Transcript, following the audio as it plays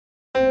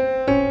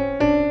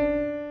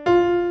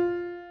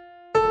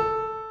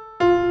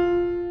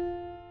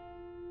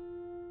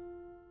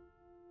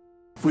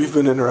We've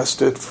been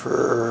interested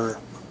for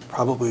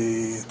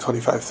probably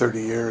 25,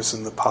 30 years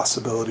in the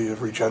possibility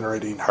of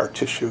regenerating heart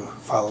tissue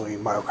following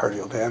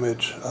myocardial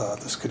damage.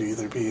 This could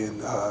either be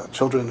in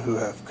children who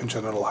have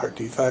congenital heart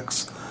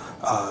defects,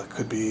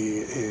 could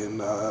be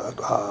in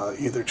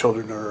either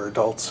children or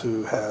adults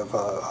who have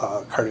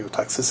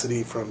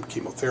cardiotoxicity from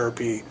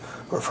chemotherapy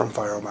or from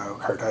viral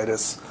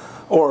myocarditis,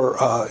 or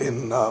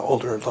in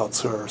older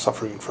adults who are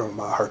suffering from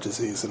heart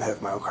disease and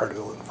have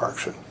myocardial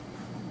infarction.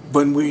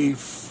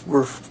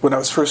 When I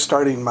was first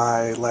starting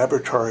my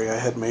laboratory, I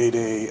had made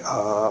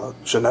a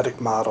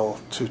genetic model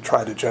to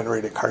try to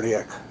generate a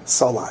cardiac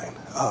cell line,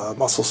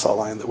 muscle cell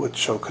line that would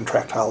show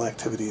contractile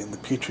activity in the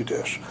petri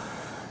dish.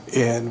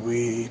 And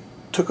we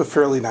took a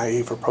fairly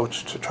naive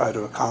approach to try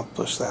to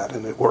accomplish that,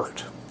 and it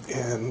worked.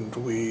 And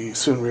we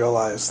soon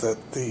realized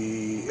that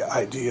the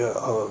idea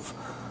of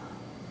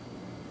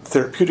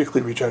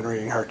therapeutically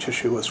regenerating heart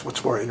tissue was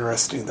much more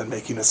interesting than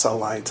making a cell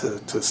line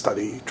to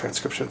study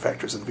transcription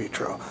factors in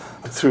vitro.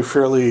 Through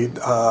fairly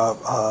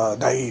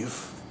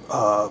naive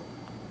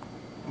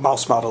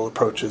mouse model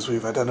approaches,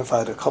 we've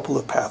identified a couple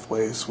of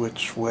pathways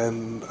which,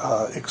 when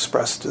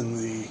expressed in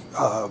the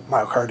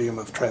myocardium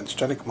of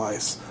transgenic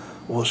mice,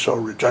 will show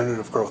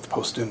regenerative growth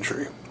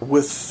post-injury.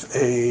 With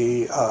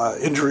a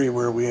injury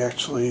where we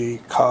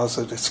actually cause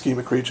an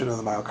ischemic region of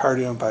the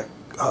myocardium by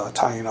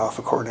tying off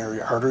a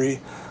coronary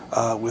artery,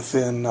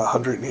 within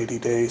 180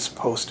 days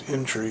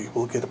post-injury,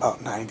 we'll get about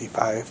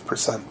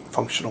 95%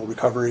 functional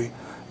recovery.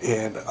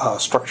 And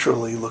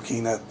structurally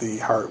looking at the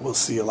heart, we'll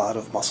see a lot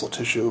of muscle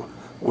tissue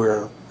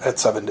where at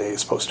 7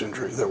 days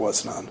post-injury there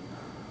was none.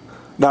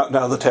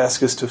 Now the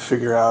task is to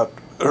figure out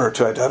or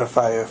to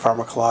identify a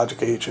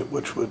pharmacologic agent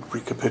which would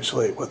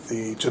recapitulate what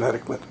the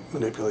genetic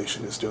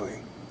manipulation is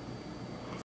doing.